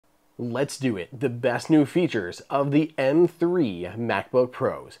Let's do it. The best new features of the M3 MacBook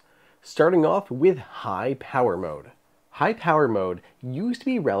Pros. Starting off with high power mode. High power mode used to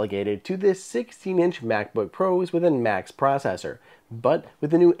be relegated to the 16-inch MacBook Pros with a Max processor, but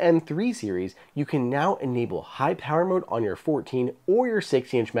with the new M3 series, you can now enable high power mode on your 14 or your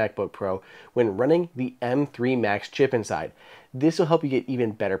 16-inch MacBook Pro when running the M3 Max chip inside. This will help you get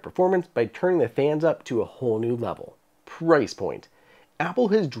even better performance by turning the fans up to a whole new level. Price point. Apple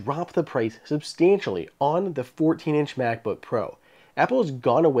has dropped the price substantially on the 14-inch MacBook Pro. Apple has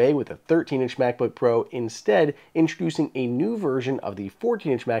gone away with the 13-inch MacBook Pro, instead introducing a new version of the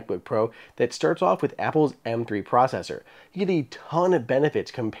 14-inch MacBook Pro that starts off with Apple's M3 processor. You get a ton of benefits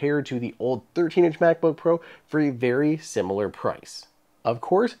compared to the old 13-inch MacBook Pro for a very similar price. Of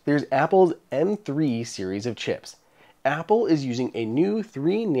course, there's Apple's M3 series of chips. Apple is using a new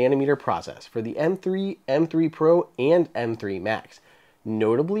 3nm process for the M3, M3 Pro, and M3 Max.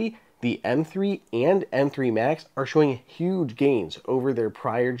 Notably, the M3 and M3 Max are showing huge gains over their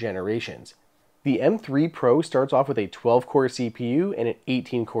prior generations. The M3 Pro starts off with a 12-core CPU and an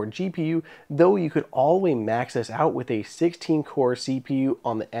 18-core GPU, though you could all the way max this out with a 16-core CPU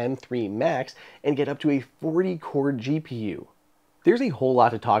on the M3 Max and get up to a 40-core GPU. There's a whole lot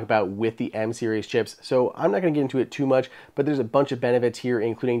to talk about with the M series chips, so I'm not going to get into it too much, but there's a bunch of benefits here,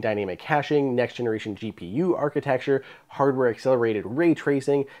 including dynamic caching, next generation GPU architecture, hardware accelerated ray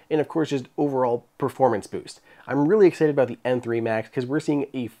tracing, and of course just overall performance boost. I'm really excited about the M3 Max because we're seeing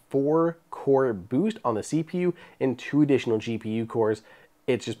a 4-core boost on the CPU and 2 additional GPU cores.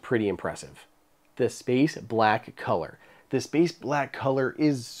 It's just pretty impressive. The space black color. The space black color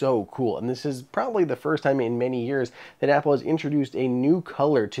is so cool, and this is probably the first time in many years that Apple has introduced a new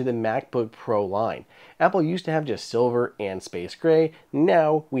color to the MacBook Pro line. Apple used to have just silver and space gray.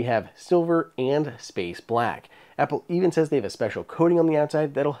 Now we have silver and space black. Apple even says they have a special coating on the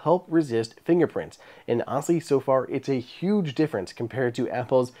outside that'll help resist fingerprints. And honestly, so far, it's a huge difference compared to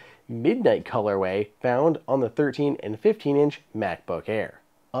Apple's midnight colorway found on the 13 and 15-inch MacBook Air.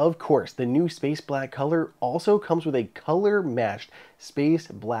 Of course, the new space black color also comes with a color-matched space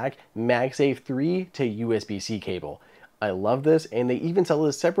black MagSafe 3 to USB-C cable. I love this, and they even sell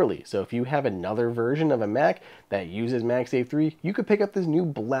this separately, so if you have another version of a Mac that uses MagSafe 3, you could pick up this new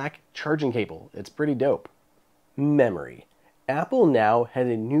black charging cable. It's pretty dope. Memory. Apple now has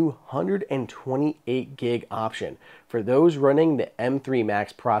a new 128 gig option for those running the M3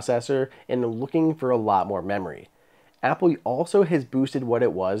 Max processor and looking for a lot more memory. Apple also has boosted what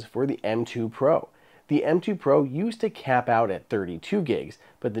it was for the M2 Pro. The M2 Pro used to cap out at 32 gigs,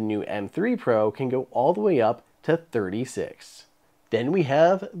 but the new M3 Pro can go all the way up to 36. Then we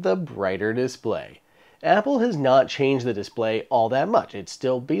have the brighter display. Apple has not changed the display all that much. It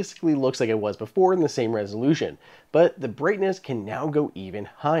still basically looks like it was before in the same resolution, but the brightness can now go even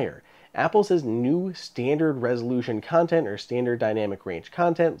higher. Apple says new standard resolution content or standard dynamic range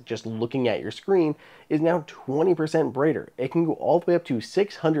content, just looking at your screen, is now 20% brighter. It can go all the way up to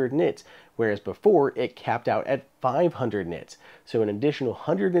 600 nits, whereas before it capped out at 500 nits. So an additional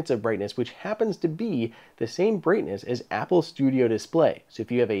 100 nits of brightness, which happens to be the same brightness as Apple's Studio Display. So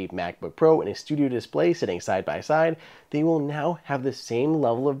if you have a MacBook Pro and a Studio Display sitting side by side, they will now have the same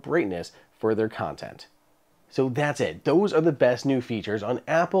level of brightness for their content. So that's it. Those are the best new features on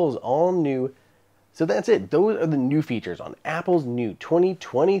Apple's all-new... Those are the new features on Apple's new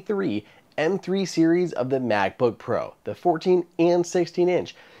 2023 M3 series of the MacBook Pro, the 14 and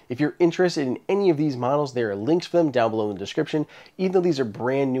 16-inch. If you're interested in any of these models, there are links for them down below in the description. Even though these are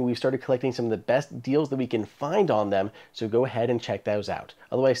brand new, we've started collecting some of the best deals that we can find on them, so go ahead and check those out.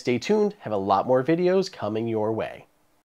 Otherwise, stay tuned. Have a lot more videos coming your way.